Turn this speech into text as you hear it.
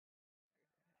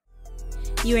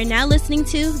You are now listening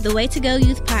to the Way to Go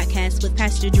Youth Podcast with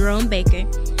Pastor Jerome Baker.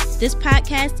 This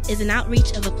podcast is an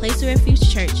outreach of a Place of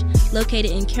Refuge church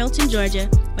located in Carrollton, Georgia,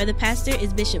 where the pastor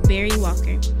is Bishop Barry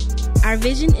Walker. Our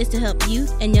vision is to help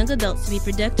youth and young adults to be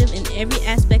productive in every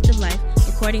aspect of life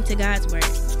according to God's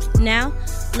Word. Now,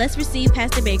 let's receive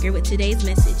Pastor Baker with today's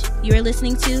message. You are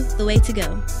listening to The Way to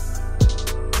Go.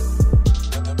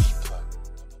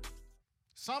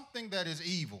 Something that is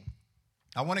evil.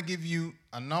 I want to give you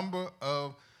a number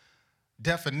of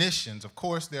definitions. Of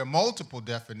course, there are multiple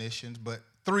definitions, but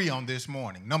 3 on this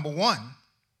morning. Number 1,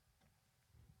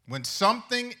 when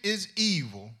something is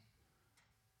evil,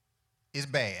 it's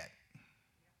bad.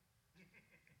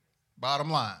 Bottom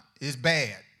line, it's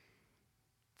bad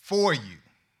for you,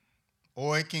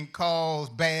 or it can cause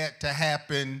bad to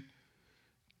happen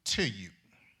to you.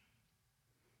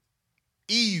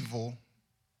 Evil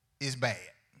is bad.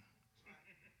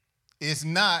 It's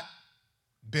not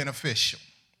beneficial.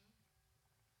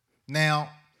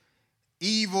 Now,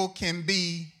 evil can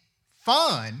be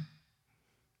fun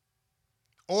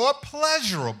or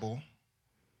pleasurable,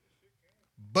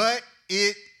 but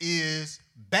it is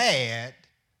bad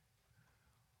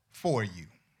for you.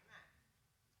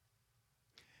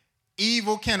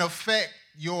 Evil can affect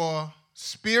your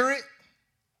spirit,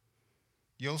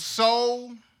 your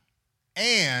soul,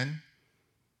 and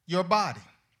your body.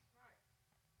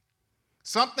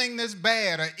 Something that's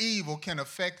bad or evil can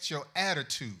affect your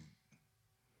attitude,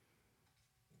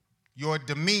 your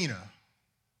demeanor,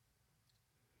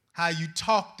 how you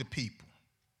talk to people.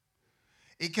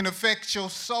 It can affect your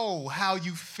soul, how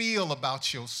you feel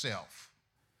about yourself,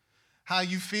 how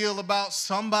you feel about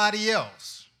somebody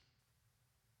else.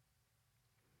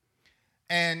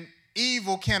 And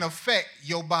evil can affect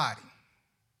your body.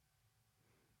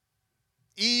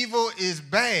 Evil is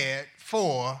bad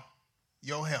for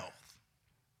your health.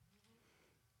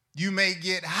 You may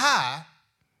get high,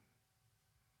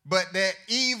 but that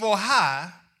evil high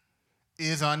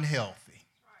is unhealthy.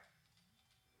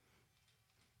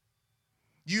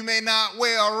 You may not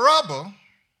wear a rubber,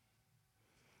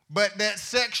 but that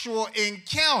sexual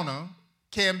encounter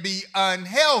can be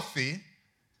unhealthy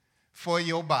for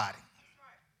your body.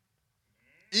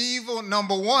 Evil,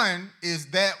 number 1, is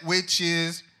that which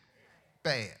is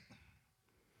bad.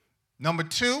 Number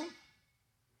 2,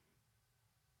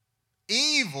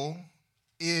 evil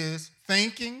is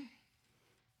thinking,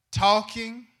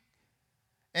 talking,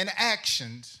 and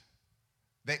actions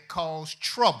that cause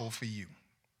trouble for you.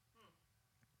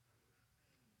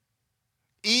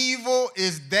 Evil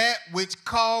is that which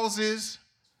causes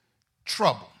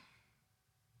trouble.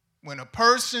 When a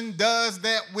person does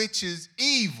that which is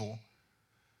evil,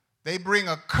 they bring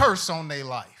a curse on their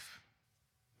life.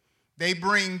 They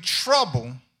bring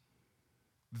trouble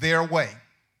their way.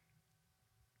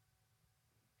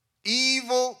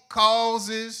 Evil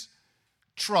causes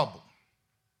trouble.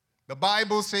 The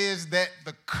Bible says that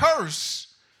the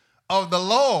curse of the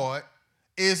Lord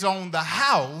is on the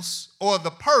house or the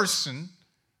person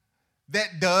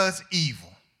that does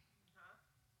evil.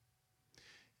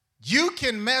 You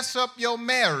can mess up your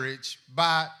marriage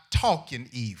by talking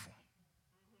evil.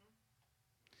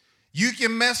 You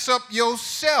can mess up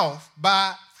yourself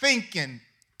by thinking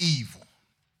evil.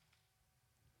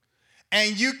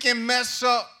 And you can mess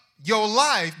up your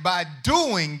life by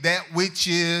doing that which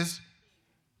is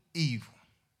evil.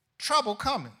 Trouble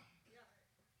coming.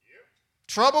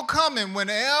 Trouble coming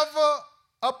whenever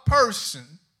a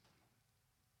person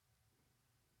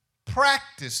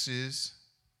practices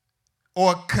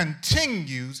or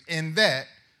continues in that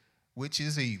which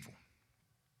is evil.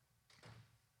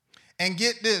 And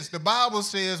get this, the Bible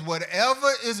says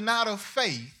whatever is not of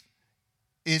faith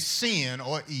is sin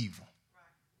or evil.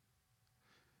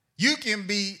 You can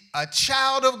be a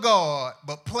child of God,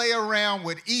 but play around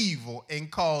with evil and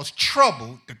cause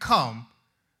trouble to come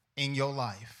in your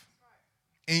life,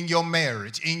 in your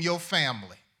marriage, in your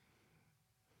family,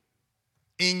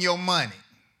 in your money.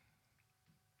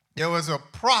 There was a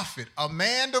prophet, a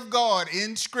man of God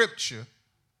in Scripture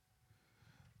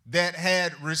that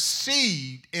had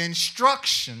received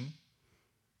instruction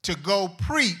to go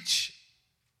preach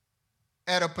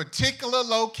at a particular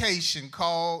location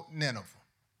called Nineveh.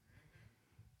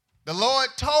 The Lord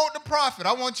told the prophet,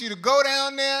 I want you to go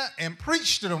down there and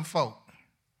preach to them folk.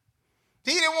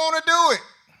 He didn't want to do it.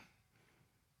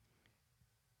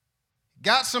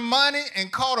 Got some money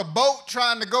and caught a boat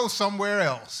trying to go somewhere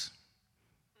else.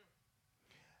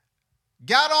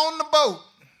 Got on the boat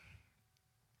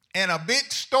and a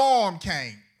big storm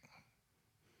came.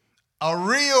 A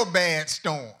real bad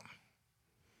storm.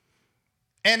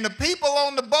 And the people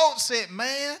on the boat said,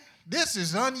 man, this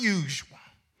is unusual.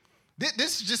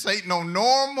 This just ain't no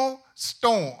normal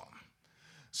storm.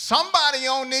 Somebody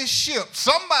on this ship,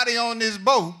 somebody on this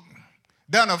boat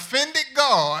done offended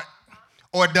God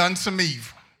or done some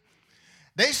evil.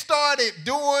 They started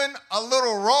doing a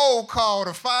little roll call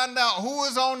to find out who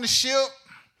was on the ship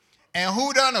and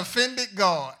who done offended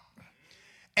God.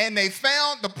 And they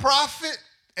found the prophet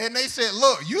and they said,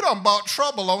 look, you done brought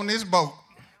trouble on this boat.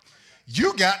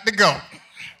 You got to go.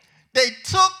 They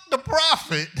took the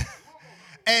prophet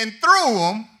and threw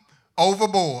him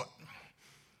overboard.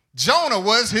 Jonah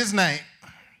was his name.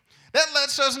 That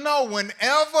lets us know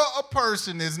whenever a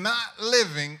person is not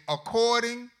living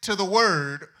according to the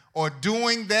word or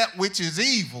doing that which is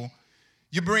evil,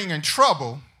 you're bringing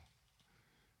trouble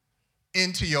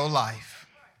into your life.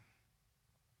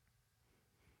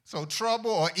 So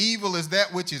trouble or evil is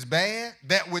that which is bad,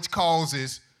 that which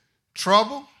causes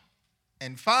trouble.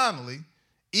 And finally,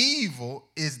 evil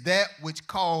is that which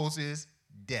causes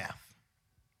death.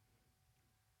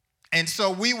 And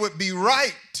so we would be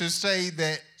right to say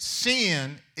that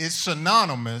sin is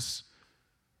synonymous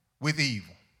with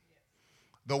evil.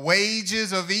 The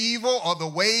wages of evil or the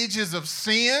wages of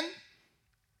sin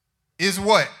is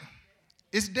what?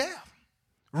 It's death.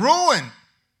 Ruin.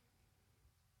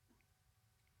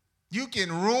 You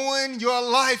can ruin your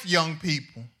life, young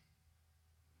people,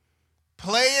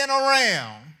 playing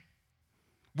around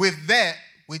with that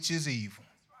which is evil.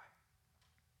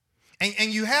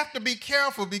 And you have to be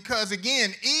careful because,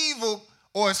 again, evil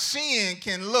or sin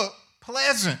can look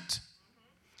pleasant.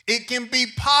 It can be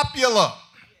popular.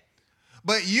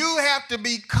 But you have to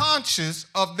be conscious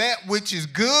of that which is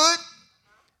good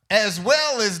as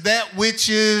well as that which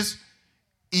is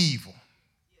evil.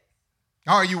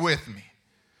 Are you with me?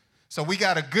 So we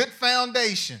got a good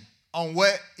foundation on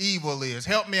what evil is.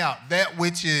 Help me out. That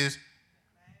which is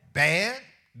bad,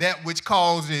 that which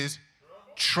causes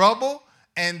trouble,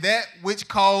 and that which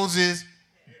causes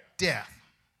death.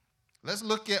 Let's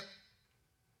look at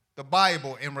the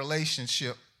Bible in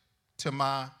relationship to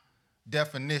my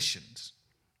definitions.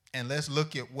 And let's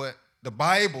look at what the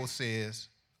Bible says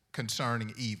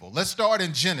concerning evil. Let's start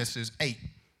in Genesis 8.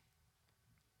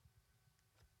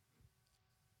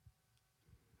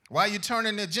 While you're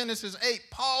turning to Genesis 8,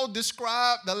 Paul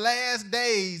described the last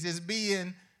days as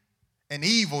being an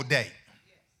evil day.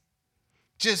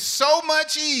 Just so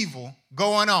much evil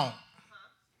going on.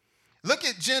 Look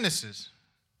at Genesis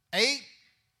 8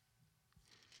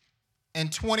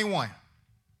 and 21.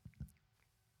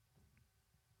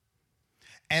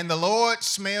 And the Lord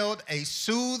smelled a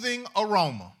soothing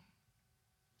aroma.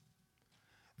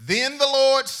 Then the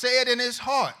Lord said in his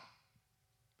heart,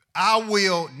 I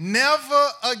will never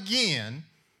again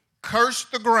curse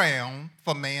the ground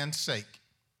for man's sake.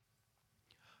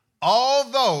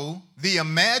 Although the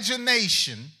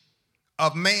imagination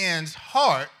of man's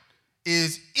heart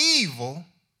is evil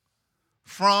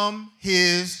from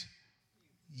his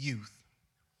youth.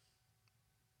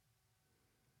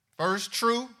 First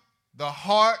truth, the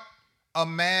heart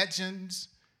imagines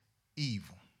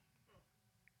evil.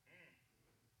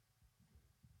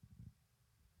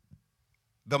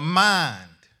 The mind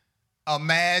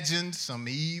imagines some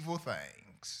evil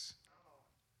things.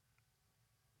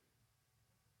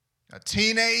 A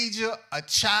teenager, a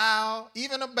child,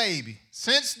 even a baby,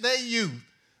 since their youth,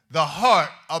 the heart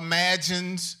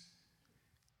imagines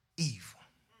evil,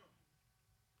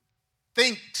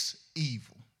 thinks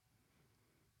evil,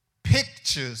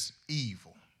 pictures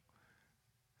evil,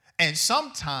 and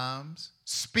sometimes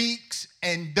speaks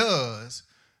and does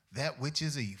that which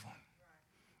is evil.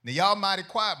 Now, y'all mighty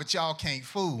quiet, but y'all can't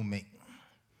fool me.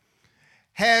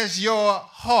 Has your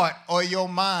heart or your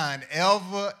mind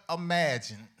ever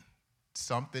imagined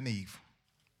something evil?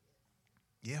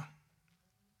 Yeah.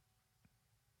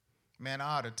 Man,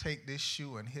 I ought to take this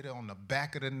shoe and hit it on the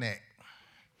back of the neck.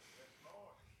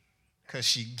 Because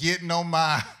she getting on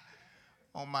my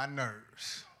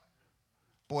nerves.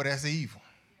 Boy, that's evil.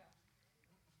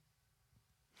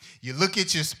 You look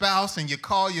at your spouse and you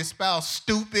call your spouse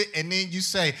stupid, and then you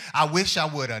say, I wish I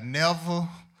would have never.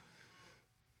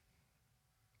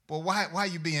 Boy, why are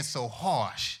you being so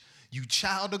harsh? You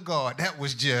child of God, that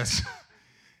was just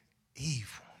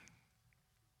evil.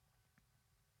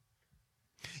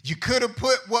 You could have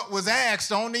put what was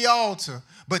asked on the altar,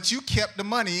 but you kept the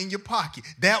money in your pocket.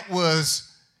 That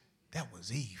was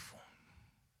evil.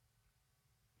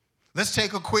 Let's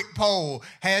take a quick poll.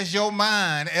 Has your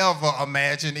mind ever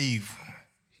imagined evil?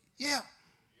 Yeah.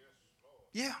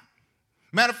 Yeah.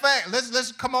 Matter of fact,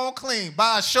 let's come on clean.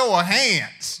 By a show of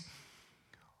hands.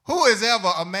 Who has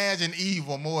ever imagined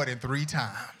evil more than 3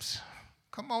 times?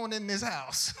 Come on in this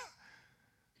house.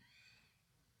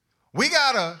 We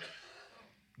got a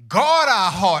Guard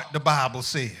our heart, the Bible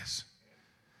says.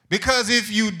 Because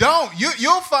if you don't,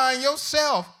 you'll find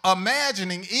yourself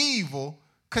imagining evil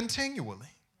continually.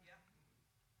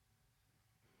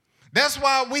 That's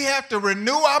why we have to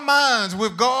renew our minds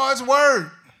with God's word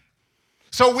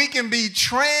so we can be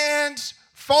transformed.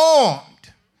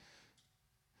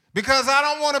 Because I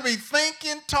don't want to be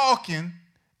thinking, talking,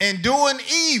 and doing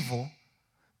evil,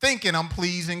 thinking I'm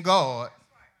pleasing God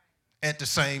at the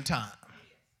same time.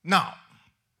 No.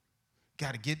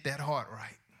 Got to get that heart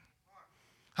right.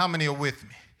 How many are with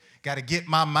me? Got to get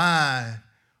my mind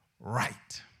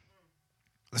right.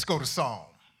 Let's go to Psalm.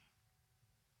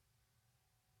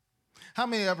 How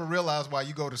many ever realize while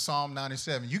you go to Psalm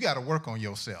 97, you got to work on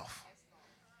yourself?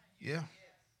 Yeah.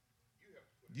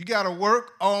 You got to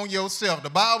work on yourself. The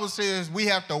Bible says we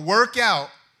have to work out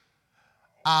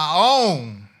our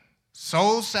own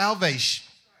soul salvation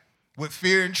with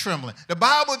fear and trembling. The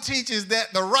Bible teaches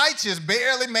that the righteous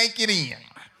barely make it in.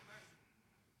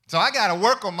 So I got to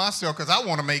work on myself because I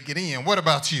want to make it in. What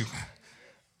about you?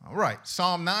 All right,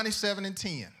 Psalm 97 and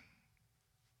 10.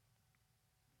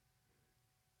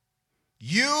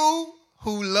 You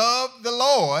who love the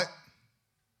Lord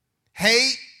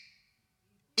hate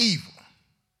evil.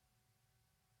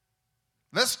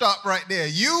 Let's stop right there.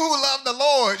 You who love the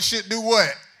Lord should do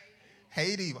what?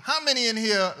 Hate evil. How many in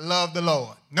here love the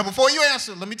Lord? Now, before you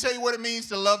answer, let me tell you what it means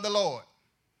to love the Lord.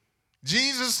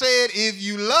 Jesus said, if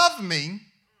you love me,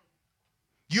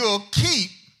 you'll keep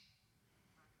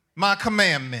my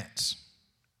commandments.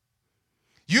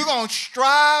 You're going to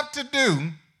strive to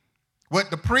do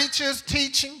what the preacher's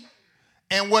teaching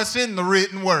and what's in the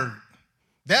written word.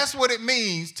 That's what it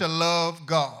means to love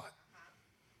God.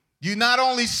 You not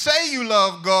only say you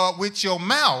love God with your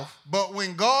mouth, but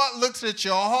when God looks at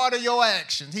your heart or your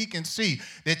actions, he can see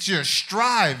that you're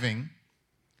striving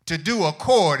to do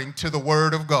according to the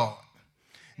word of God.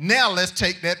 Now let's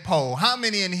take that poll. How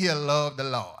many in here love the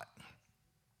Lord?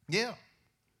 Yeah.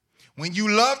 When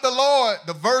you love the Lord,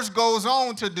 the verse goes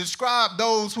on to describe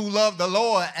those who love the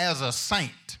Lord as a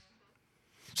saint.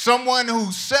 Someone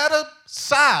who's set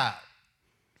aside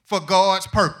for God's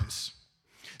purpose.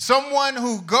 Someone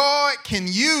who God can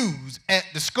use at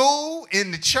the school, in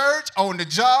the church, on the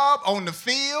job, on the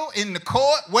field, in the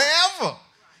court, wherever.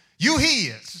 You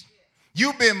his.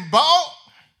 You've been bought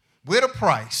with a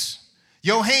price.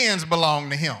 Your hands belong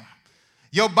to him.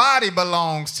 Your body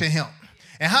belongs to him.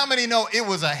 And how many know it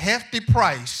was a hefty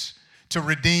price to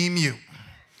redeem you?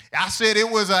 I said it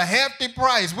was a hefty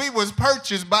price. We was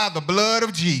purchased by the blood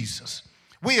of Jesus.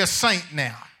 We a saint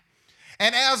now.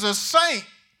 And as a saint,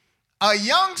 a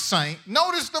young saint,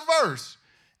 notice the verse.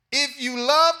 If you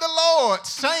love the Lord,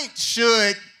 saints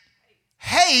should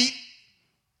hate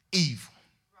evil.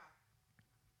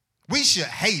 We should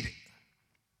hate it.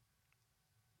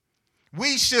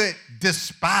 We should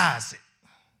despise it.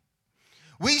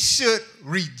 We should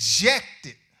reject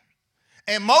it.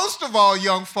 And most of all,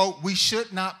 young folk, we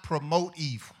should not promote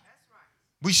evil.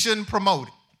 We shouldn't promote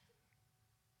it.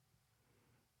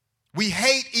 We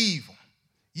hate evil.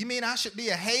 You mean I should be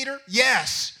a hater?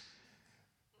 Yes.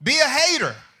 Be a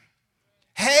hater.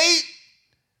 Hate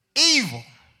evil.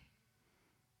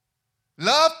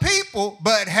 Love people,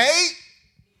 but hate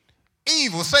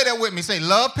evil. Say that with me. Say,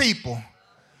 love people,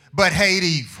 but hate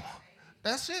evil.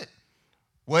 That's it.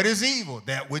 What is evil?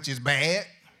 That which is bad,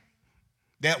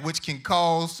 that which can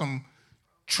cause some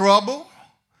trouble,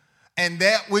 and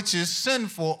that which is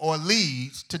sinful or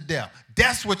leads to death.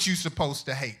 That's what you're supposed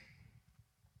to hate.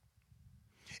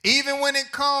 Even when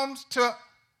it comes to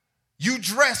you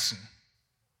dressing,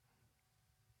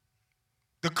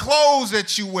 the clothes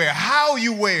that you wear, how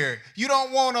you wear it, you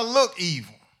don't want to look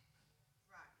evil.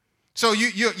 So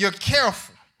you're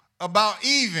careful about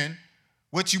even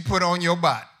what you put on your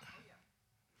body.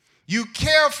 You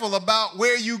careful about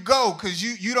where you go because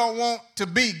you don't want to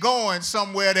be going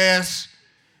somewhere that's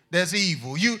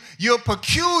evil. You're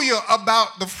peculiar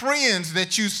about the friends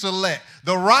that you select.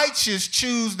 The righteous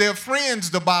choose their friends,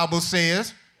 the Bible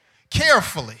says,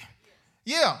 carefully.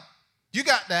 Yeah, you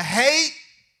got to hate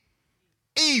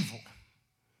evil.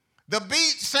 The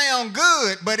beat sound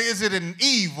good, but is it an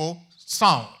evil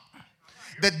song?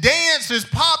 The dance is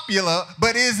popular,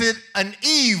 but is it an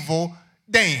evil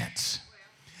dance?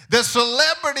 The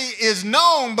celebrity is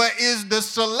known, but is the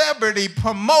celebrity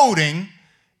promoting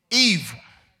evil?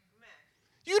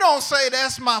 You don't say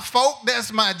that's my folk,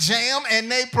 that's my jam,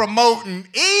 and they promoting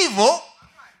evil.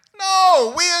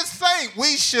 No, we as saints,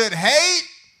 we should hate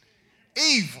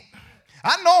evil.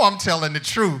 I know I'm telling the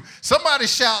truth. Somebody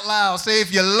shout loud, say,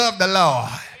 if you love the Lord,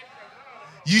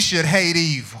 you should hate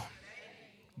evil.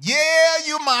 Yeah,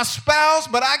 you my spouse,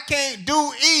 but I can't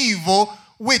do evil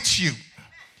with you.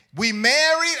 We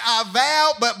married, I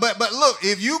vowed, but look,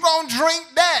 if you gonna drink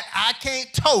that, I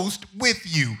can't toast with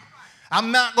you.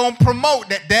 I'm not gonna promote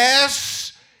that.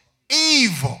 That's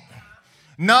evil.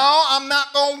 No, I'm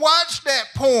not gonna watch that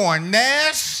porn.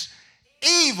 That's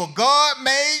evil. God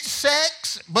made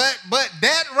sex, but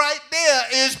that right there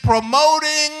is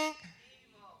promoting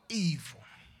evil.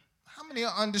 How many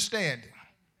are understanding?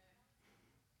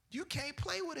 You can't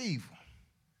play with evil.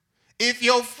 If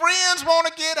your friends want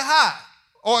to get high,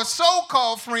 or a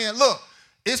so-called friend, look,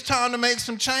 it's time to make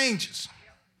some changes.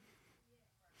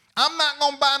 I'm not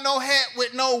going to buy no hat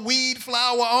with no weed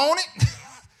flower on it.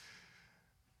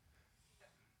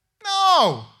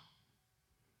 No.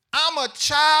 I'm a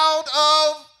child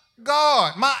of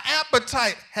God. My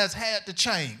appetite has had to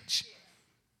change.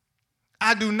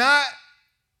 I do not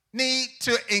need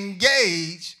to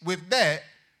engage with that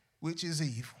which is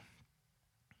evil.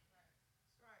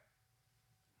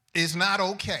 It's not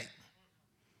okay.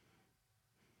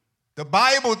 The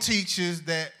Bible teaches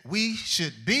that we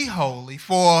should be holy,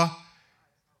 for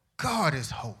God is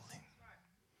holy.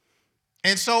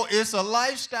 And so it's a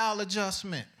lifestyle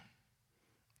adjustment.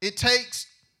 It takes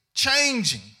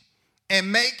changing and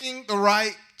making the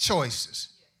right choices.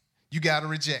 You got to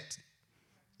reject it.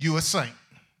 You a saint.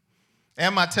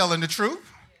 Am I telling the truth?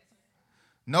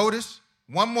 Notice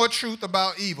one more truth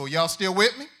about evil. Y'all still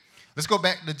with me? Let's go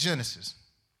back to Genesis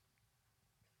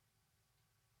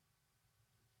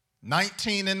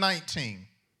 19 and 19.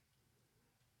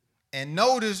 And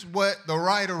notice what the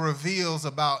writer reveals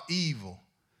about evil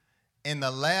in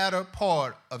the latter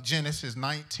part of Genesis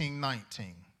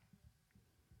 19:19.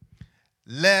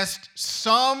 Lest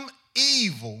some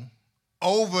evil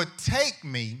overtake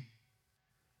me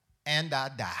and I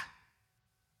die.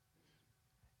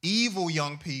 Evil,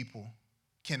 young people,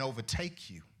 can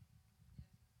overtake you.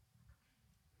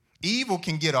 Evil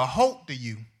can get a hold of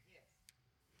you,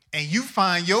 and you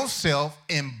find yourself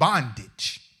in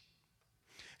bondage,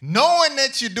 knowing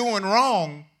that you're doing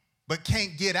wrong, but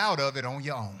can't get out of it on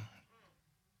your own.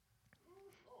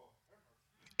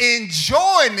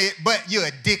 Enjoying it, but you're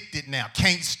addicted now,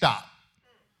 can't stop.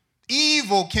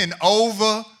 Evil can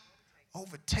overtake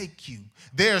you.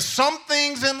 There are some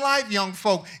things in life, young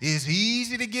folk, it's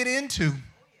easy to get into,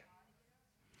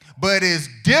 but it's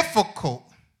difficult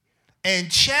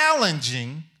and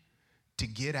challenging to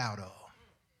get out of.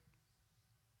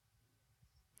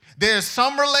 There's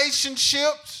some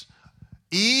relationships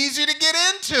easy to get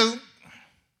into,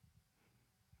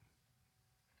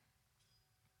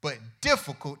 but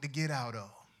difficult to get out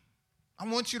of. I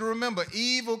want you to remember,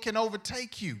 evil can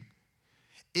overtake you.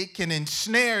 It can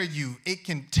ensnare you. It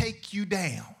can take you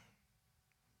down.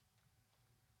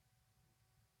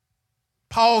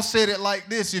 Paul said it like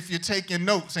this, if you're taking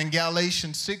notes, in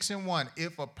Galatians 6:1.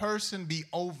 If a person be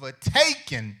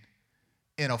overtaken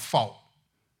in a fault,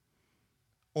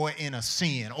 or in a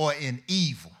sin, or in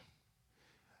evil,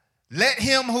 let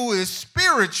him who is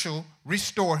spiritual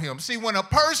restore him. See, when a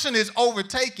person is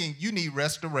overtaken, you need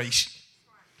restoration.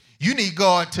 You need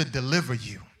God to deliver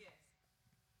you.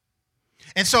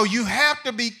 And so you have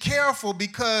to be careful,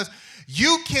 because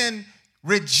you can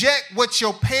reject what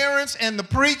your parents and the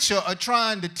preacher are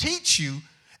trying to teach you,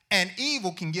 and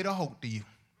evil can get a hold of you.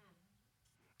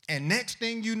 And next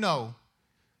thing you know,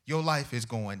 your life is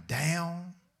going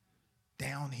downhill.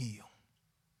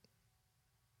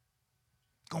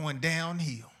 Going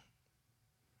downhill.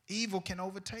 Evil can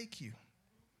overtake you.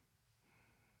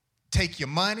 Take your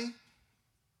money.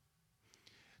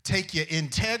 Take your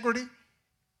integrity.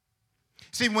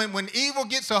 See, when evil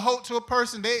gets a hold to a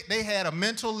person, they had a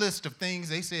mental list of things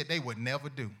they said they would never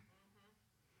do.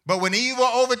 But when evil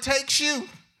overtakes you,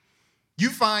 you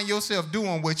find yourself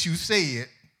doing what you said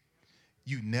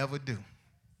you never do.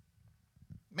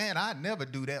 Man, I'd never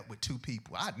do that with two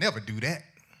people. I'd never do that.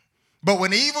 But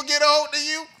when evil get a hold of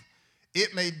you,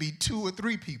 it may be 2 or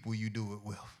 3 people you do it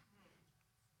with.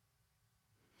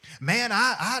 Man,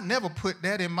 I never put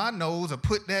that in my nose or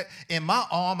put that in my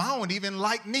arm. I don't even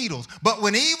like needles. But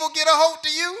when evil get a hold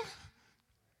of you,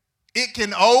 it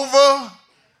can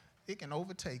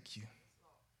overtake you.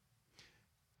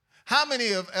 How many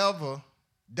have ever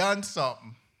done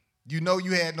something you know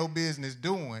you had no business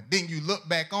doing, then you look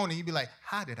back on it and you be like,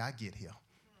 how did I get here?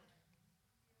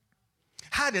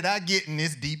 How did I get in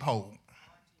this deep hole?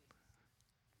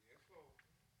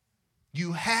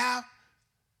 You have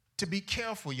to be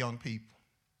careful, young people,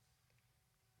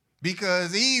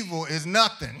 because evil is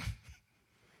nothing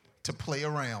to play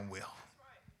around with.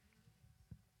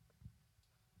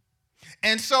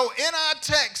 And so in our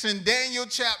text in Daniel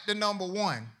chapter number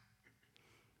 1,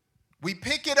 we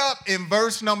pick it up in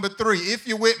verse number 3. If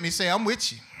you're with me, say, I'm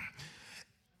with you.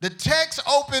 The text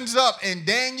opens up in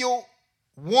Daniel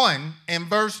 1 and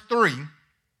verse 3,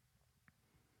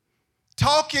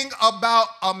 talking about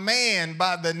a man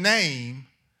by the name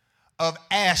of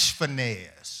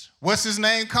Ashpenaz. What's his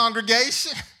name,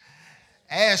 congregation?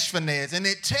 Ashpenaz. And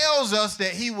it tells us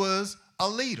that he was a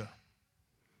leader.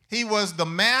 He was the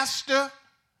master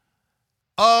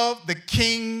of the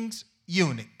king's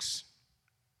eunuchs.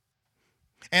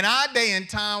 In our day and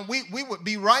time, we would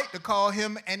be right to call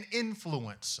him an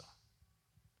influencer.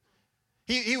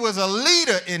 He was a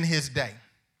leader in his day.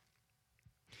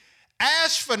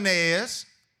 Ashpenaz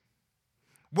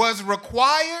was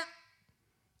required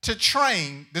to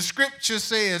train, the scripture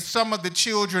says, some of the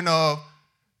children of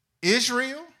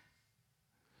Israel,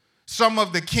 some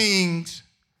of the king's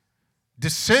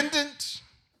descendants,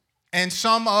 and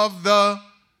some of the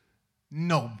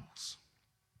nobles.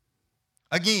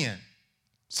 Again,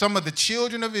 some of the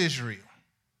children of Israel,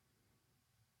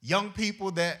 young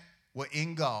people that were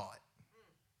in God.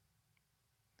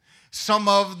 Some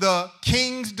of the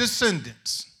king's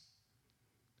descendants,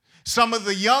 some of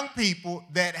the young people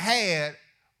that had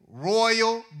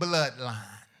royal bloodline,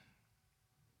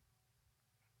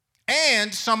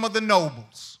 and some of the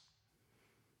nobles.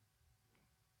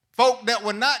 Folk that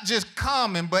were not just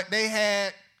common, but they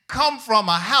had come from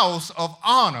a house of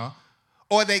honor,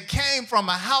 or they came from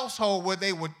a household where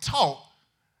they were taught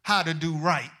how to do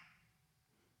right.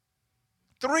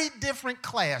 3 different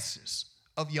classes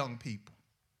of young people.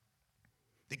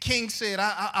 The king said,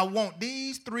 I want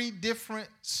these 3 different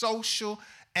social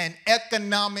and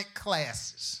economic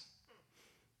classes.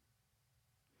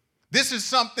 This is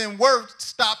something worth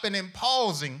stopping and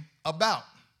pausing about.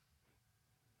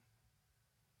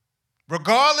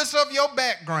 Regardless of your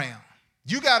background,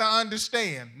 you got to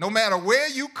understand, no matter where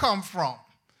you come from,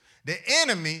 the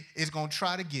enemy is going to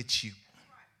try to get you.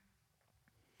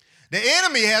 The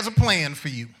enemy has a plan for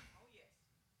you.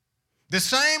 The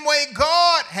same way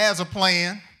God has a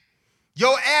plan,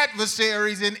 your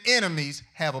adversaries and enemies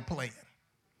have a plan.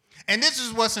 And this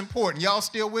is what's important. Y'all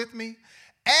still with me?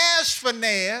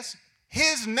 Ashpenaz,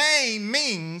 his name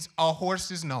means a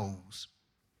horse's nose.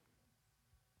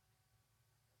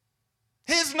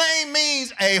 His name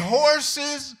means a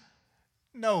horse's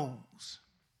nose.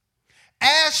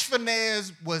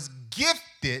 Ashpenaz was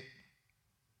gifted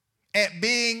at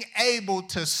being able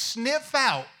to sniff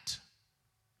out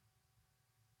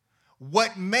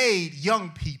what made young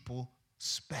people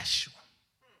special.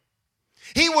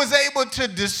 He was able to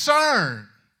discern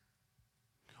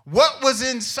what was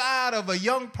inside of a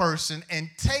young person and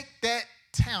take that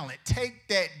talent, take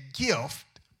that gift,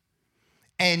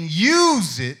 and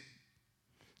use it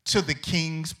to the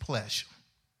king's pleasure.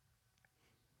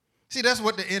 See, that's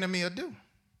what the enemy will do.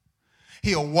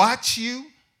 He'll watch you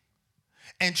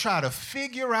and try to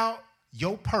figure out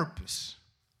your purpose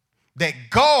that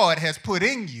God has put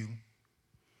in you,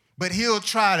 but he'll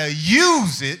try to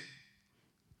use it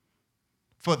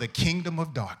for the kingdom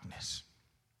of darkness.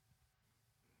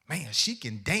 Man, she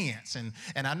can dance, and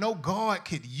I know God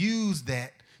could use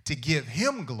that to give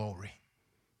him glory.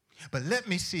 But let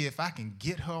me see if I can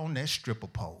get her on that stripper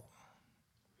pole.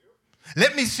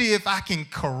 Let me see if I can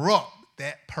corrupt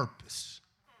that purpose.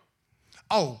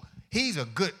 Oh, he's a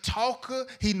good talker.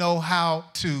 He knows how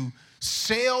to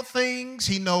sell things.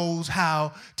 He knows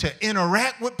how to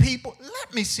interact with people.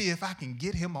 Let me see if I can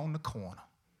get him on the corner.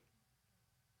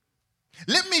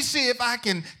 Let me see if I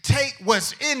can take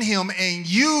what's in him and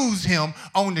use him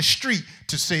on the street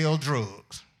to sell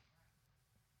drugs.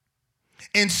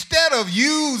 Instead of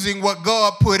using what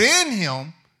God put in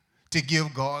him to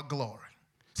give God glory.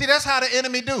 See, that's how the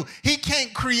enemy do. He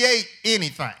can't create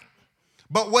anything.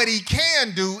 But what he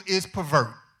can do is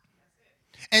pervert.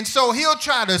 And so he'll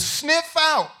try to sniff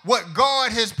out what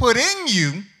God has put in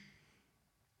you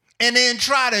and then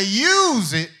try to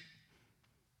use it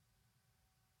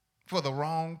for the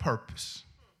wrong purpose.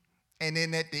 And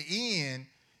then at the end,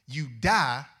 you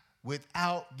die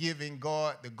without giving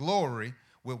God the glory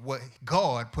with what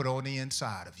God put on the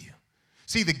inside of you.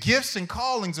 See, the gifts and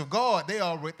callings of God, they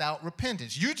are without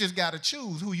repentance. You just got to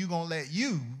choose who you're going to let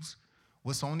use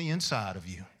what's on the inside of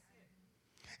you.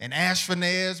 And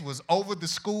Ashpenaz was over the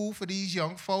school for these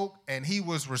young folk, and he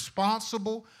was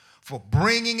responsible for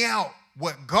bringing out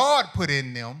what God put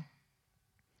in them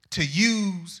to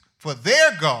use for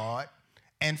their God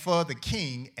and for the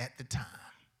king at the time.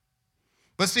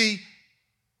 But see,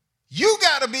 you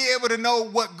got to be able to know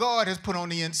what God has put on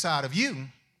the inside of you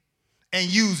and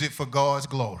use it for God's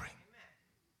glory.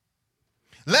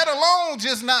 Let alone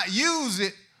just not use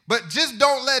it, but just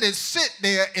don't let it sit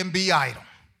there and be idle.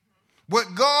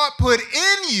 What God put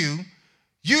in you,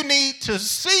 You need to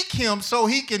seek him so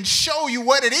he can show you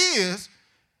what it is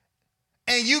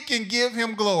and you can give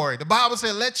him glory. The Bible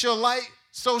said, let your light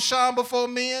so shine before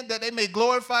men that they may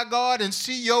glorify God and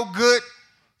see your good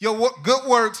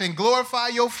works and glorify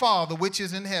your Father which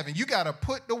is in heaven. You got to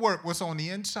put the work what's on the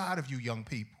inside of you, young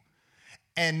people.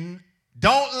 And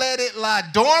don't let it lie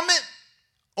dormant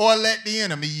or let the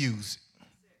enemy use it.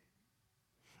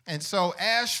 And so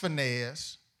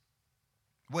Ashpenaz,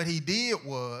 what he did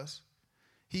was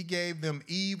he gave them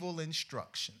evil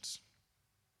instructions.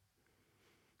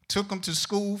 Took them to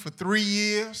school for 3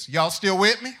 years. Y'all still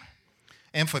with me?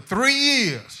 And for 3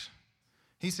 years,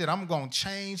 he said, I'm going to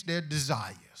change their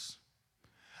desires.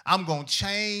 I'm going to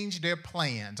change their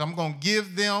plans. I'm going to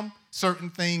give them certain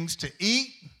things to eat,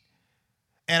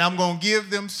 and I'm going to give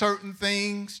them certain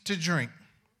things to drink.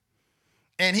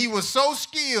 And he was so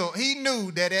skilled, he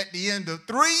knew that at the end of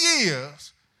 3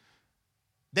 years,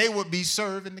 they would be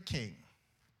serving the king.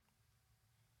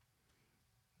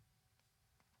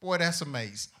 Boy, that's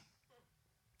amazing.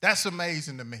 That's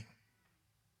amazing to me.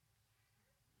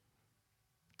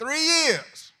 3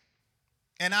 years,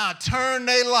 and I turned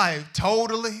their life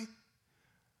totally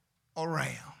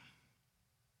around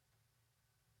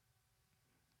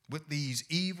with these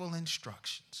evil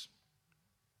instructions.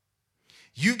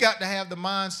 You got to have the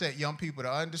mindset, young people,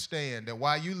 to understand that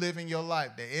while you live in your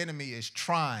life, the enemy is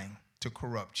trying to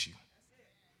corrupt you.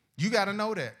 You got to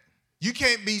know that. You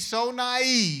can't be so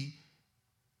naive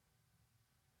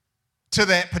to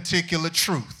that particular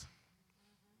truth.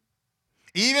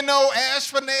 Even though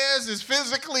Ashpenaz is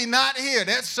physically not here,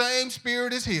 that same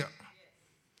spirit is here.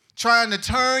 Trying to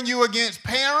turn you against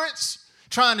parents,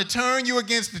 trying to turn you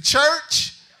against the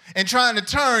church, and trying to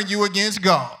turn you against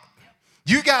God.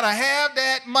 You got to have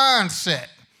that mindset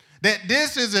that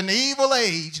this is an evil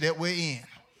age that we're in.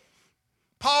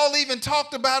 Paul even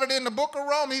talked about it in the book of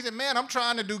Romans. He said, man, I'm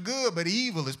trying to do good, but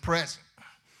evil is present.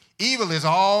 Evil is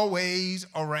always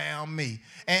around me.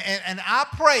 And I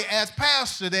pray as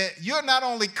pastor that you're not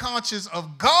only conscious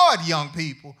of God, young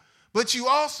people, but you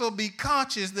also be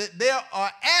conscious that there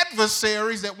are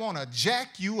adversaries that want to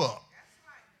jack you up.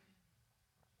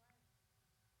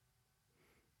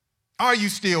 Are you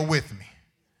still with me?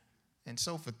 And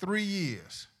so for 3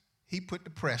 years, he put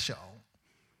the pressure on,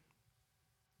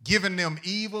 giving them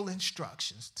evil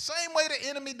instructions. Same way the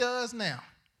enemy does now.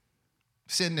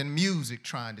 Sending music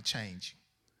trying to change you.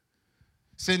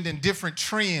 Sending different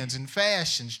trends and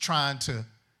fashions trying to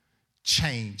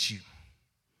change you.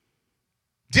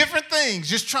 Different things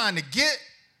just trying to get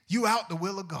you out the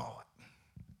will of God.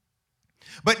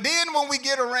 But then when we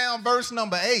get around verse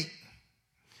number 8,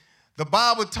 the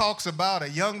Bible talks about a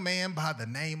young man by the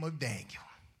name of Daniel.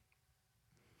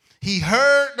 He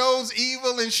heard those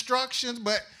evil instructions,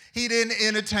 but he didn't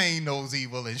entertain those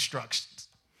evil instructions.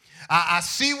 I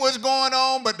see what's going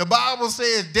on, but the Bible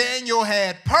says Daniel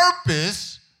had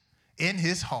purpose in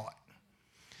his heart.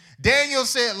 Daniel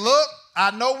said, look,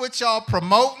 I know what y'all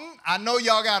promoting. I know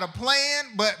y'all got a plan,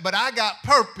 but I got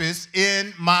purpose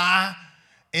in my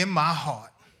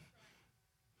heart.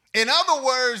 In other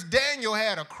words, Daniel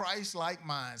had a Christ-like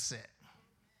mindset.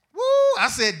 Woo! I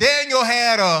said Daniel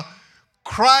had a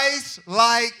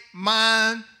Christ-like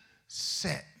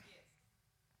mindset.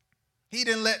 He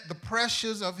didn't let the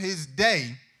pressures of his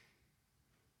day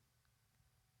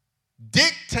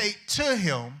dictate to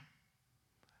him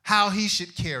how he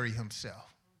should carry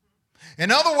himself. In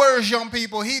other words, young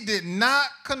people, he did not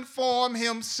conform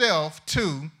himself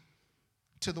to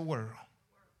the world.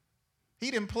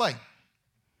 He didn't play.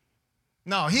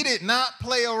 No, he did not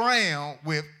play around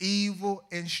with evil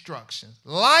instructions.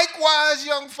 Likewise,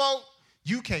 young folk,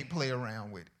 you can't play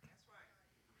around with it.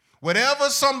 Whatever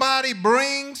somebody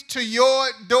brings to your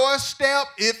doorstep,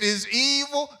 if it's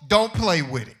evil, don't play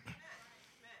with it.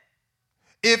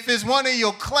 If it's one of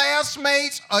your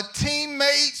classmates or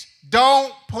teammates,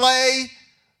 don't play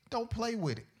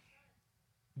with it.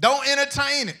 Don't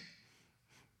entertain it.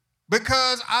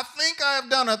 Because I think I have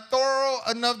done a thorough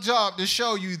enough job to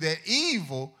show you that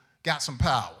evil got some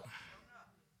power.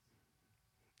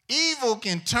 Evil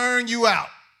can turn you out.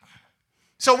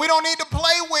 So we don't need to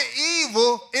play with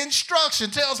evil instruction.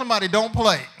 Tell somebody, don't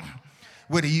play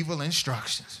with evil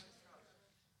instructions.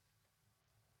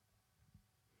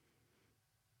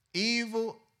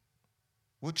 Evil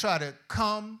will try to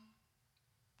come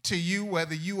to you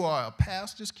whether you are a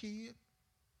pastor's kid,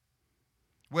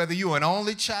 whether you're an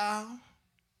only child.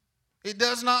 It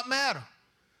does not matter.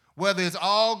 Whether it's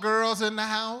all girls in the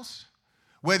house,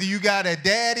 whether you got a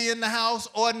daddy in the house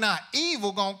or not,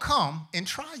 evil gonna come and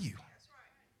try you.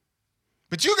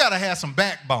 But you got to have some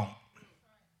backbone.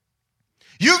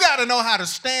 You got to know how to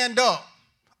stand up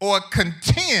or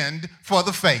contend for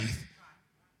the faith.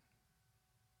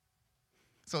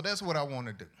 So that's what I want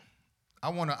to do. I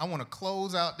want to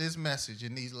close out this message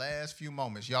in these last few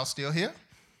moments. Y'all still here?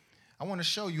 I want to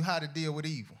show you how to deal with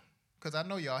evil, because I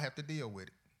know y'all have to deal with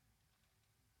it.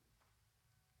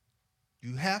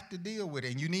 You have to deal with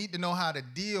it, and you need to know how to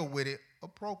deal with it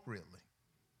appropriately.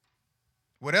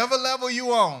 Whatever level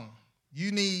you're on,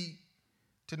 you need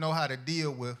to know how to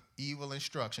deal with evil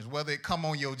instructions, whether it come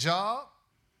on your job,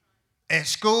 at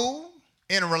school,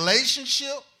 in a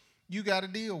relationship, you got to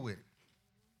deal with it.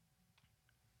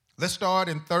 Let's start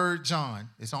in 3 John.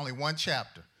 It's only one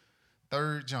chapter,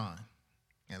 3 John.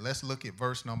 And let's look at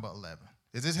verse number 11.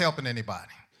 Is this helping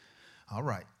anybody? All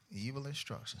right, evil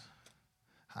instructions,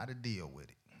 how to deal with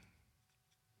it.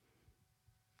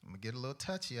 I'm going to get a little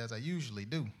touchy as I usually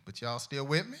do, but y'all still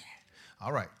with me?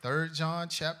 All right, 3 John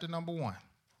chapter number 1.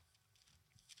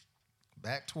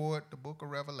 Back toward the book of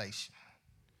Revelation.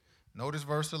 Notice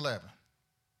verse 11.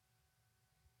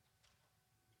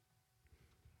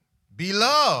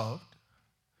 Beloved,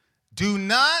 do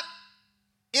not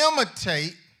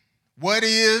imitate what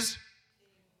is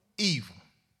evil,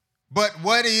 but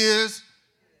what is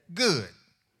good.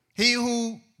 He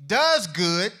who does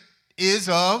good is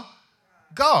of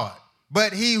God,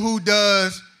 but he who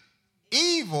does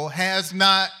evil has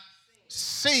not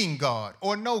seen God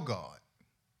or know God.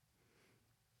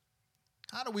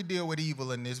 How do we deal with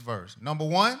evil in this verse? Number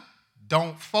one,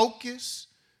 don't focus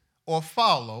or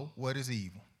follow what is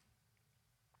evil.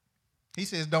 He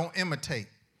says don't imitate,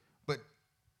 but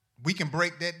we can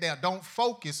break that down. Don't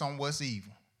focus on what's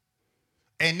evil.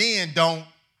 And then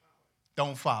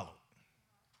don't follow.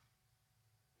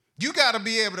 You got to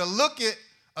be able to look at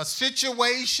a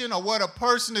situation or what a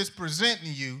person is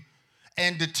presenting you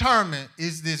and determine,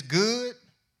 is this good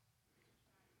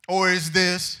or is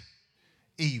this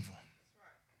evil?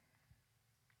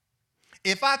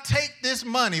 If I take this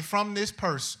money from this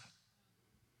person,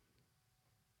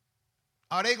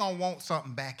 are they going to want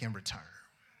something back in return?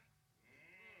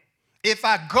 If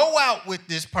I go out with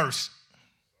this person,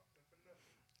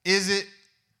 is it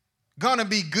going to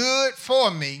be good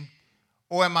for me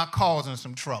or am I causing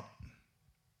some trouble?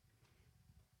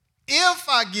 If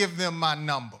I give them my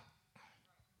number,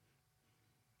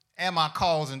 am I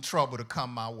causing trouble to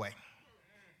come my way?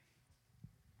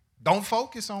 Don't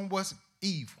focus on what's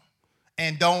evil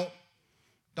and don't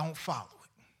follow it.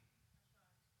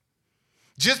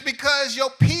 Just because your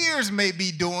peers may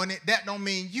be doing it, that don't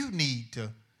mean you need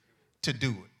to do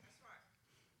it.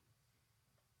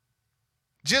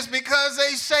 Just because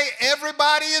they say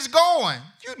everybody is going,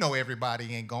 you know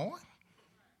everybody ain't going.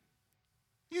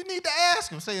 You need to ask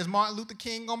them. Say, is Martin Luther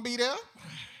King going to be there?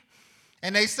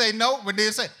 And they say no, but they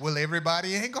say, well,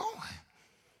 everybody ain't going.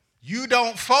 You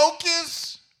don't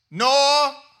focus nor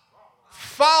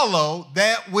follow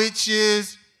that which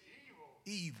is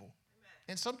evil.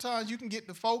 And sometimes you can get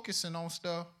to focusing on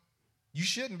stuff you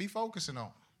shouldn't be focusing on.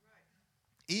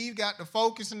 Eve got to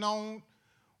focusing on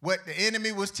what the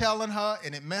enemy was telling her,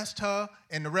 and it messed her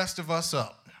and the rest of us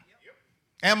up.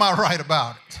 Am I right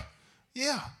about it?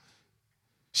 Yeah.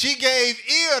 She gave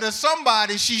ear to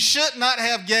somebody she should not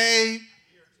have gave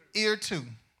ear to.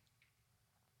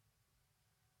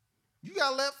 You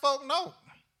got to let folk know.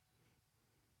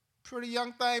 Pretty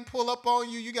young thing pull up on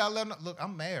you, you got to let them know, look,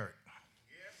 I'm married.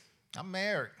 I'm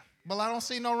married. Well, I don't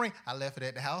see no ring. I left it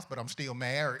at the house, but I'm still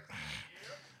married.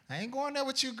 I ain't going there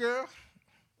with you, girl.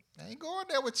 I ain't going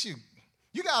there with you.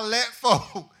 You got to let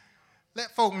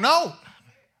folk know.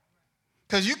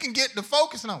 Because you can get the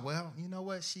focus on, well, you know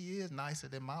what? She is nicer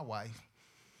than my wife.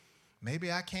 Maybe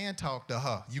I can talk to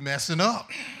her. You messing up.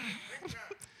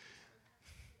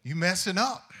 You messing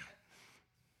up.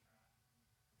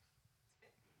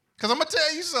 Because I'm going to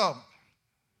tell you something.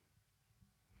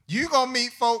 You're going to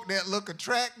meet folk that look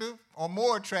attractive or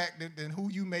more attractive than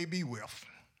who you may be with.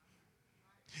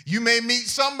 You may meet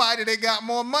somebody that got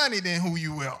more money than who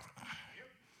you with.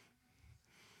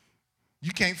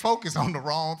 You can't focus on the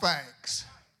wrong things.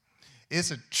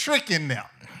 It's a trick in there.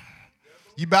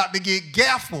 You about to get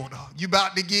gaffled. You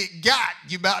about to get got.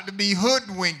 You about to be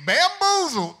hoodwinked,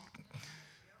 bamboozled.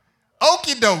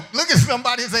 Okie doke. Look at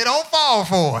somebody and say, don't fall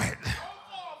for it.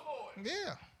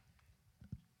 Yeah.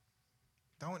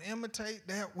 Don't imitate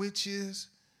that which is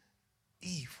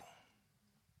evil.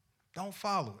 Don't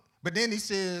follow it. But then he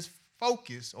says,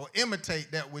 focus or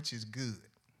imitate that which is good.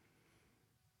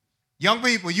 Young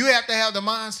people, you have to have the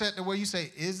mindset to where you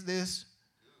say, is this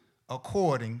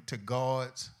according to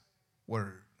God's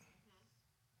word?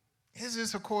 Is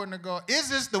this according to God? Is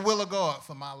this the will of God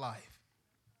for my life?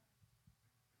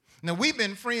 Now, we've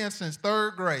been friends since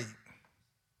 3rd grade.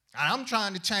 And I'm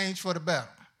trying to change for the better.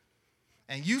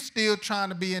 and you still trying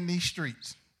to be in these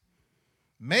streets,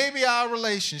 maybe our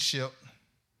relationship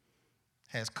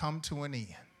has come to an end.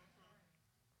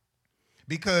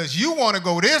 Because you want to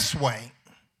go this way,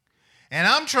 and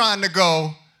I'm trying to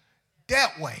go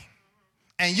that way.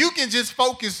 And you can just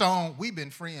focus on, we've been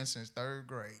friends since 3rd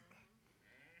grade.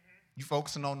 You're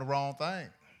focusing on the wrong thing.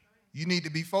 You need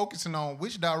to be focusing on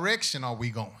which direction are we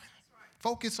going.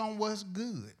 Focus on what's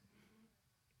good.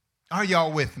 Are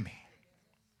y'all with me?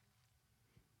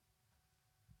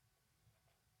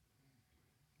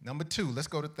 Number 2, let's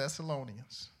go to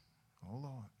Thessalonians. Oh,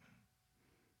 Lord.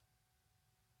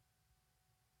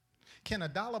 Can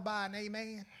 $1 buy an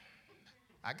amen?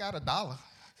 I got $1.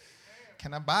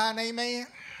 Can I buy an amen?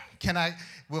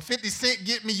 Will 50 cents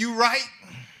get me you right?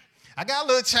 I got a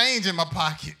little change in my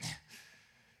pocket.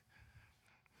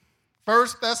 1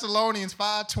 Thessalonians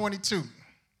 5:22.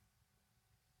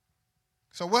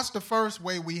 So what's the first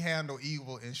way we handle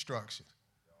evil instruction?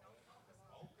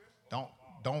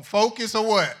 Don't focus or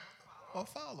what? Or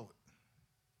follow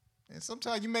it. And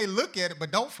sometimes you may look at it, but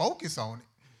don't focus on it.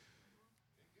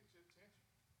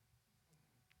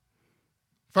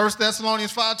 1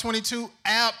 Thessalonians 5:22,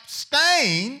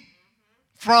 abstain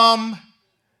from,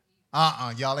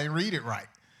 y'all ain't read it right.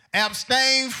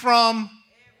 Abstain from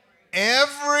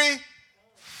every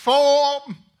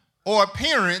form or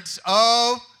appearance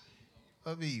of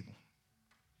evil.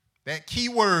 That key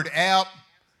word,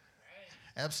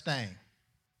 abstain.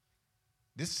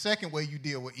 This is the second way you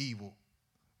deal with evil.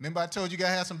 Remember I told you got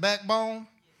to have some backbone?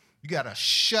 You got to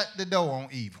shut the door on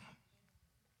evil.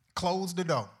 Close the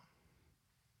door.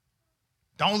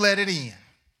 Don't let it in.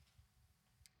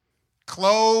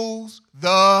 Close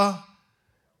the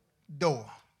door.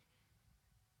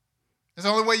 That's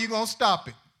the only way you're going to stop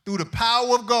it. Through the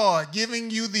power of God giving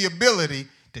you the ability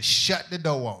to shut the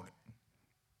door on it.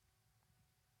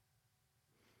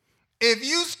 If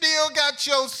you still got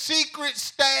your secret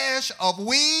stash of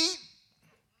weed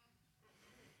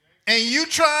and you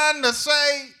trying to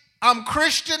say, I'm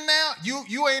Christian now,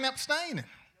 you ain't abstaining.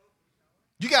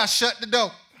 You got to shut the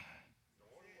door.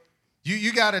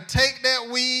 You got to take that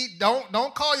weed.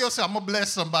 Don't call yourself, I'm going to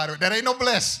bless somebody. That ain't no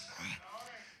blessing.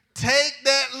 Take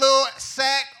that little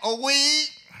sack of weed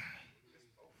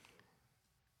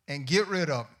and get rid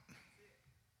of it.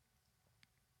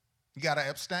 You got to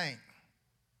abstain.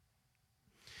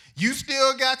 You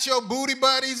still got your booty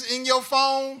buddies in your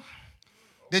phone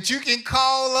that you can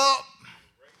call up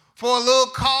for a little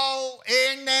call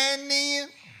every now and then.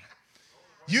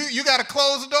 You got to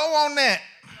close the door on that.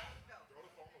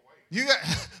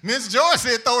 Miss Joy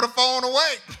said throw the phone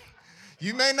away.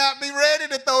 You may not be ready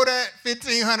to throw that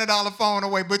 $1,500 phone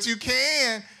away, but you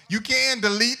can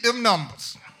delete them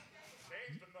numbers.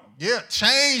 Yeah,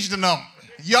 change the number.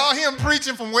 Y'all hear him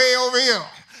preaching from way over here.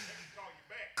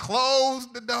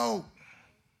 Close the door.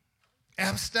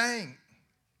 Abstain.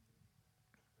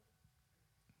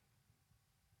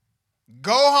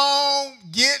 Go home,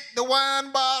 get the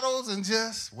wine bottles, and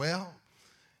just, well,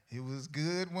 it was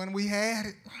good when we had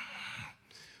it.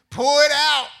 Pour it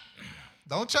out.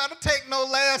 Don't try to take no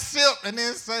last sip and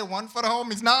then say one for the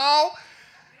homies. No.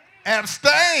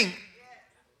 Abstain.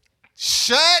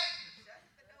 Shut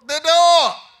the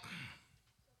door.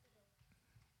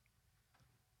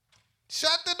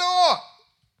 Shut the door.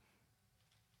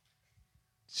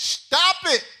 Stop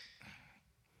it.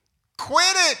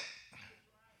 Quit it.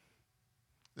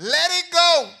 Let it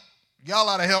go. Y'all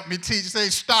ought to help me teach. Say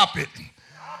stop it.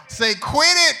 Say quit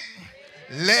it.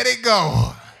 Let it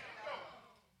go.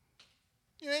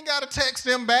 You ain't got to text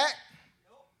them back.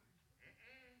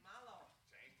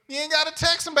 You ain't got to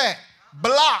text them back.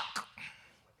 Block.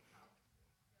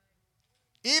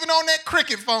 Even on that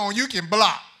cricket phone, you can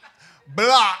block.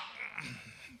 Block.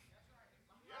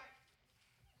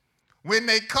 When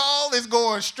they call, it's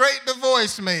going straight to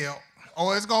voicemail.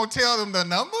 Or it's going to tell them the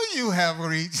number you have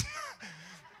reached.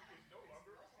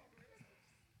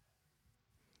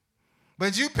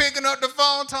 But you picking up the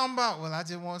phone talking about, well, I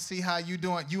just want to see how you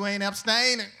doing. You ain't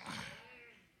abstaining.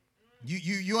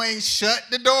 You ain't shut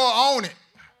the door on it.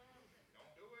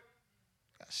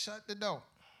 Shut the door.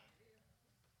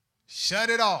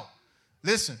 Shut it off.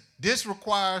 Listen, this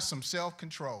requires some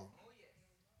self-control.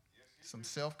 Some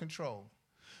self-control.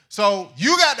 So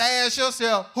you got to ask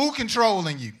yourself, who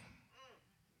controlling you?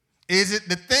 Is it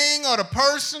the thing or the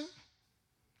person?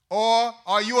 Or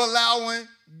are you allowing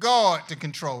God to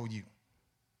control you?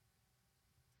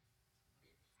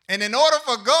 And in order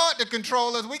for God to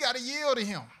control us, we got to yield to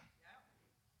him.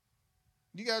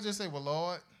 You got to just say, well,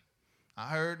 Lord, I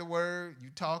heard the word. You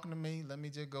talking to me. Let me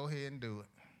just go ahead and do it.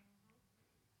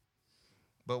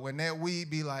 But when that weed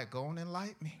be like, go on and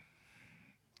light me.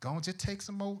 Go on, just take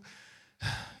some more.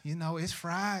 You know, it's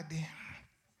Friday.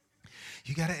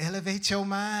 You got to elevate your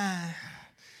mind.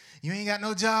 You ain't got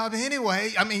no job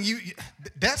anyway. I mean,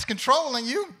 that's controlling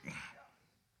you.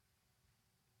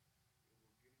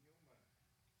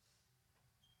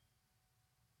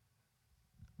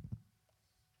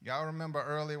 Y'all remember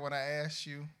earlier when I asked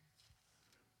you,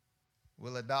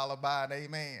 will $1 buy an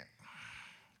amen?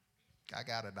 I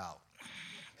got $1.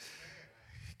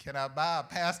 Can I buy a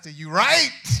pastor? You right.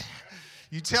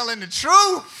 You telling the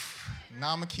truth.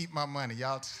 Now I'm going to keep my money.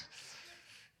 Y'all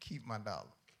keep my dollar.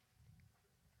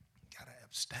 Got to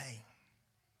abstain.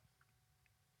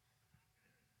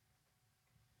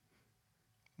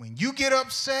 When you get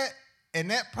upset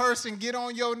and that person get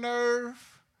on your nerve,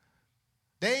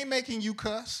 they ain't making you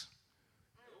cuss.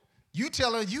 You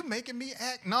tell her, you making me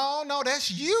act. No,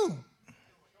 that's you.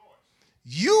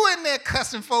 You in there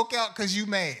cussing folk out because you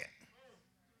mad.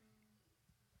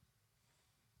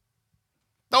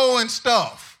 Throwing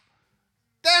stuff.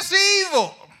 That's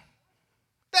evil.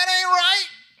 That ain't right.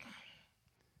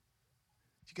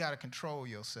 You got to control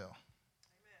yourself.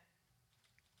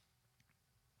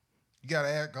 You got to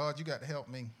ask God, you got to help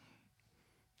me.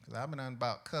 Because I've been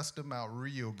about cussed them out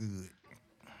real good.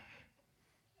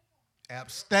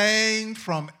 Abstain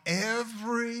from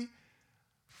every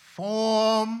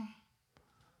form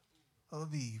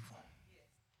of evil.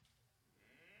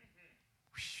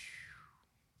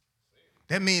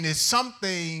 That means there's some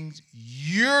things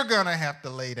you're going to have to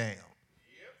lay down.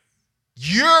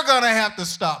 You're going to have to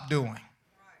stop doing.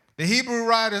 The Hebrew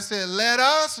writer said, let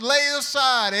us lay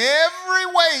aside every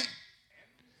weight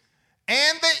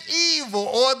and the evil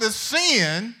or the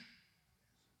sin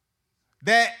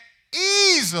that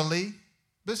easily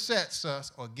besets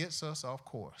us or gets us off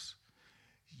course.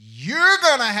 You're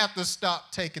going to have to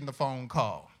stop taking the phone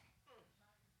call.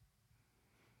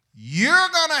 You're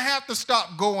going to have to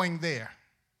stop going there.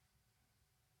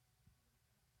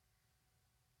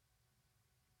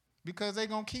 Because they're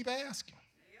going to keep asking.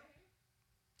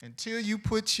 Until you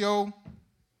put your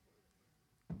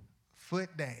foot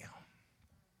down.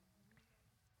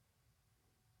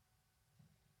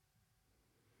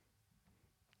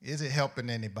 Is it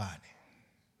helping anybody?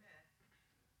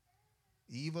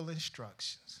 Evil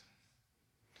instructions.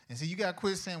 And so you got to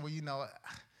quit saying, well, you know,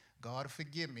 God will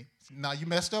forgive me. Now you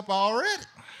messed up already.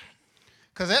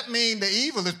 Because that means the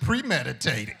evil is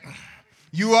premeditated.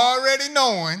 You already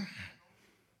knowing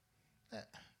that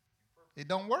it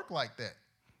don't work like that.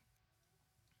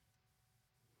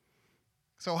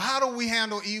 So how do we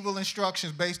handle evil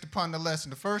instructions based upon the lesson?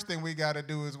 The first thing we got to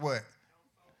do is what?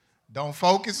 Don't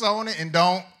focus on it and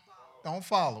don't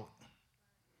follow it.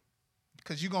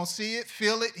 Because you're going to see it,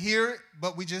 feel it, hear it,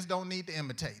 but we just don't need to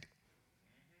imitate it.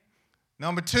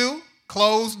 Number 2,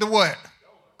 close the what?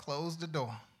 Close the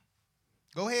door.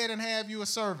 Go ahead and have you a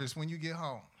service when you get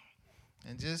home.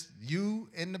 And just you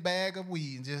in the bag of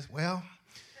weed and just, well,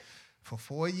 for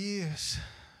 4 years,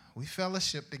 we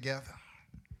fellowship together.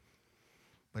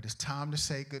 But it's time to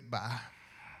say goodbye.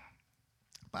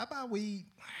 Bye-bye, weed.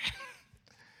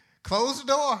 Close the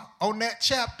door on that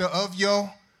chapter of your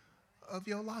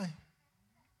life.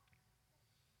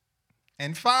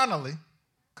 And finally,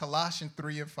 Colossians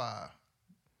 3 and 5.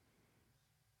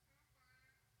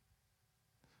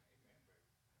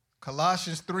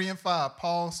 Colossians 3 and 5,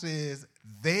 Paul says,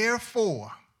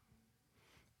 therefore,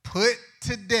 put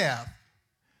to death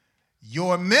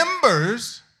your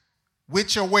members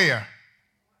which are where?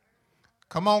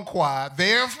 Come on, choir.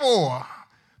 Therefore,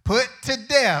 put to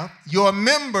death your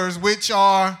members which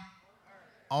are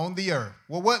on the earth.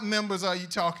 Well, what members are you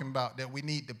talking about that we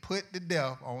need to put to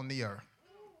death on the earth?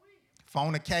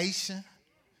 Fornication,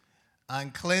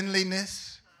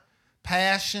 uncleanliness,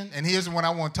 passion, and here's what I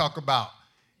want to talk about.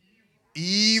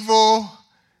 Evil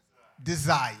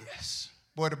desires.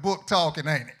 Boy, the book talking,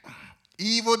 ain't it?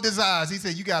 Evil desires. He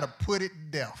said you got to put it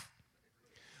to death.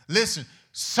 Listen,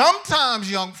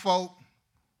 sometimes, young folk,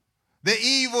 the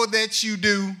evil that you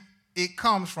do, it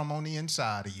comes from on the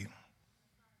inside of you.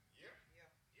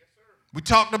 We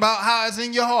talked about how it's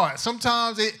in your heart.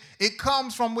 Sometimes it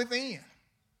comes from within.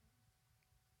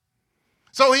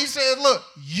 So he said, look,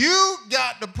 you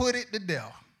got to put it to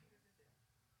death.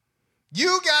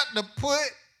 You got to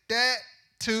put that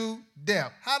to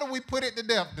death. How do we put it to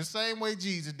death? The same way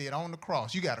Jesus did on the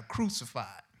cross. You got to crucify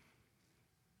it.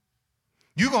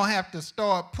 You're going to have to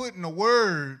start putting the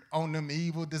word on them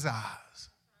evil desires.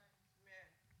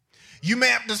 You may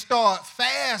have to start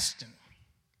fasting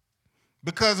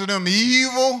because of them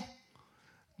evil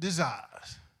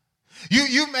desires.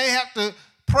 You may have to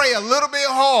pray a little bit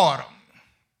harder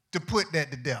to put that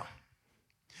to death.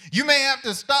 You may have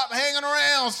to stop hanging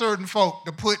around certain folk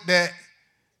to put that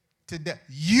to death.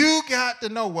 You got to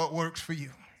know what works for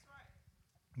you.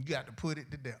 You got to put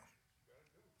it to death.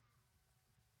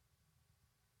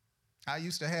 I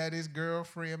used to have this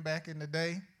girlfriend back in the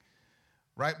day,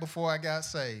 right before I got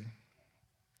saved.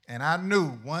 And I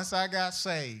knew once I got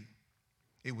saved,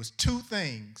 it was two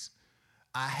things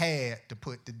I had to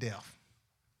put to death.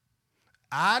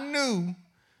 I knew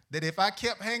that if I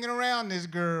kept hanging around this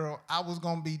girl, I was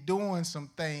going to be doing some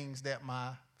things that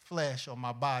my flesh or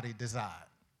my body desired.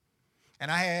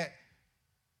 And I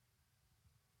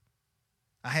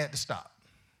had to stop.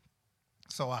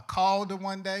 So I called her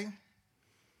one day,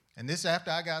 and this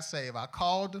after I got saved. I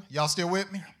called her. Y'all still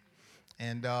with me?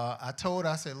 And I told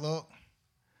her, I said, look,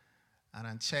 I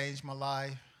done changed my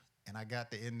life, and I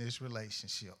got to end this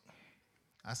relationship.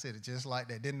 I said it just like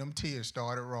that. Then them tears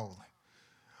started rolling.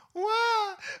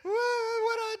 Why? What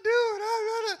I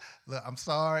do? Look, I'm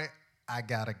sorry. I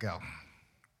got to go.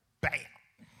 Bam.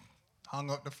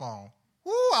 Hung up the phone.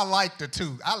 Woo, I liked her,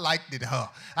 too. I liked it, her.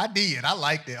 I did. I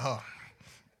liked it, her.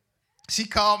 She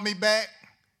called me back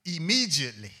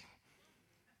immediately.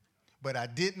 But I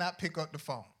did not pick up the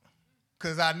phone.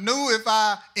 Because I knew if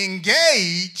I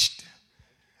engaged,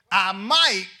 I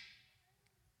might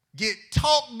get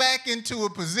talked back into a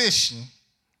position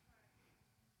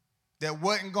that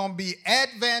wasn't going to be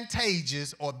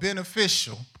advantageous or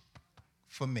beneficial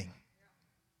for me.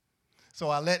 So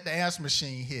I let the answer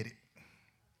machine hit it.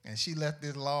 And she left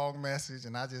this long message,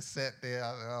 and I just sat there.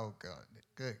 I was like, oh, God,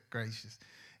 good gracious.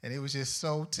 And it was just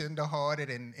so tender-hearted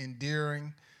and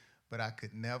endearing, but I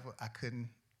couldn't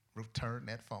return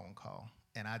that phone call.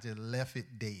 And I just left it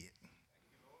dead.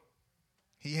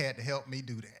 He had to help me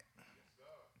do that.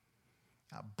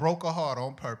 I broke her heart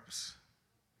on purpose.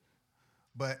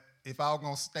 But if I was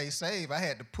going to stay saved, I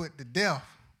had to put to death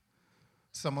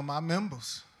some of my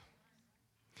members.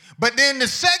 But then the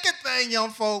second thing,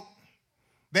 young folk,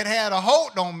 that had a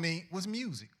hold on me was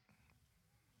music.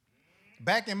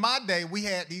 Back in my day, we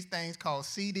had these things called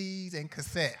CDs and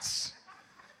cassettes.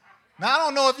 Now, I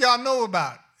don't know if y'all know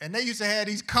about it. And they used to have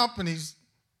these companies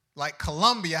like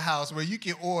Columbia House where you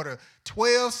can order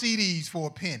 12 CDs for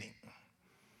a penny.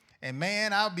 And,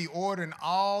 man, I'll be ordering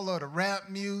all of the rap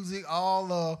music,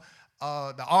 all of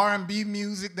the R&B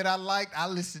music that I liked. I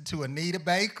listened to Anita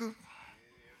Baker,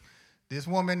 this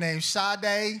woman named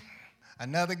Sade,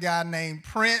 another guy named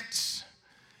Prince,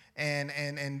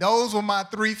 and those were my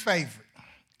three favorite.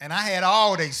 And I had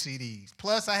all their CDs.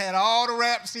 Plus, I had all the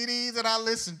rap CDs that I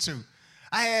listened to.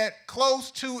 I had close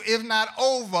to, if not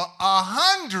over,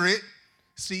 100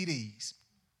 CDs.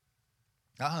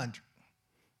 100.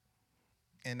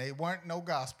 And they weren't no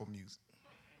gospel music.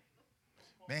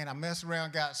 Man, I messed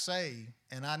around, got saved,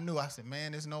 and I said,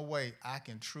 man, there's no way I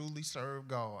can truly serve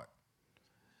God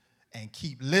and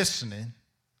keep listening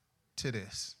to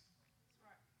this.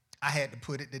 I had to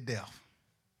put it to death.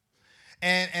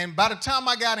 And by the time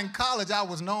I got in college, I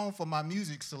was known for my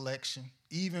music selection.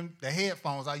 Even the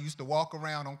headphones I used to walk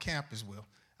around on campus with,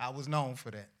 I was known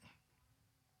for that.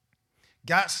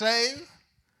 Got saved,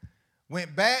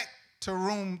 went back to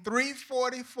room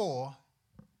 344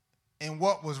 in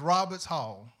what was Roberts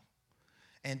Hall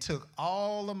and took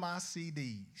all of my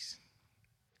CDs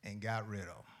and got rid of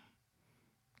them.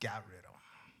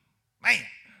 Man,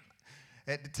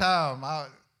 at the time,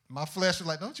 my flesh was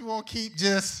like, don't you want to keep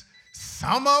just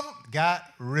some of them? Got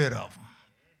rid of them.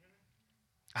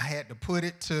 I had to put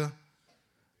it to death.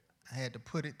 I had to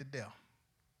put it to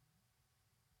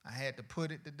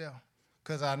death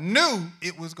because I knew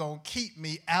it was going to keep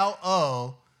me out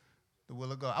of the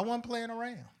will of God. I wasn't playing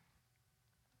around.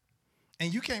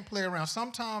 And you can't play around.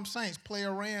 Sometimes saints play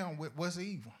around with what's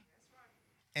evil.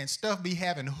 And stuff be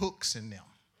having hooks in them.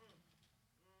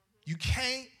 You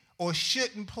can't or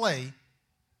shouldn't play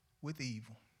with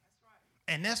evil.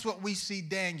 And that's what we see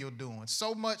Daniel doing.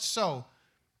 So much so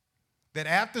that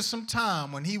after some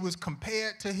time, when he was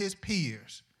compared to his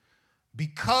peers,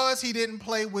 because he didn't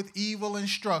play with evil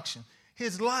instruction,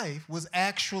 his life was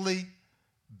actually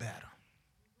better.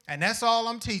 And that's all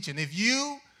I'm teaching. If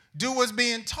you do what's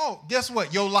being taught, guess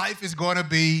what? Your life is going to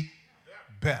be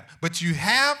better. But you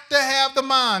have to have the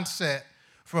mindset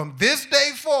from this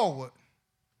day forward,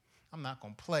 I'm not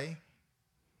going to play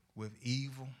with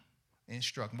evil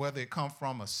instruction. Whether it come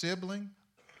from a sibling,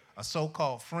 a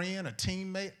so-called friend, a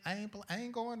teammate, I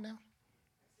ain't going there.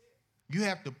 You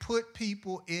have to put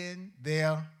people in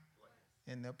their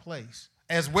place,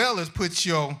 as well as put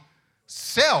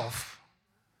yourself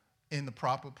in the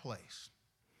proper place.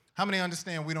 How many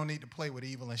understand we don't need to play with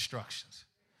evil instructions?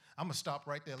 I'm going to stop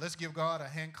right there. Let's give God a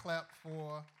hand clap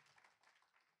for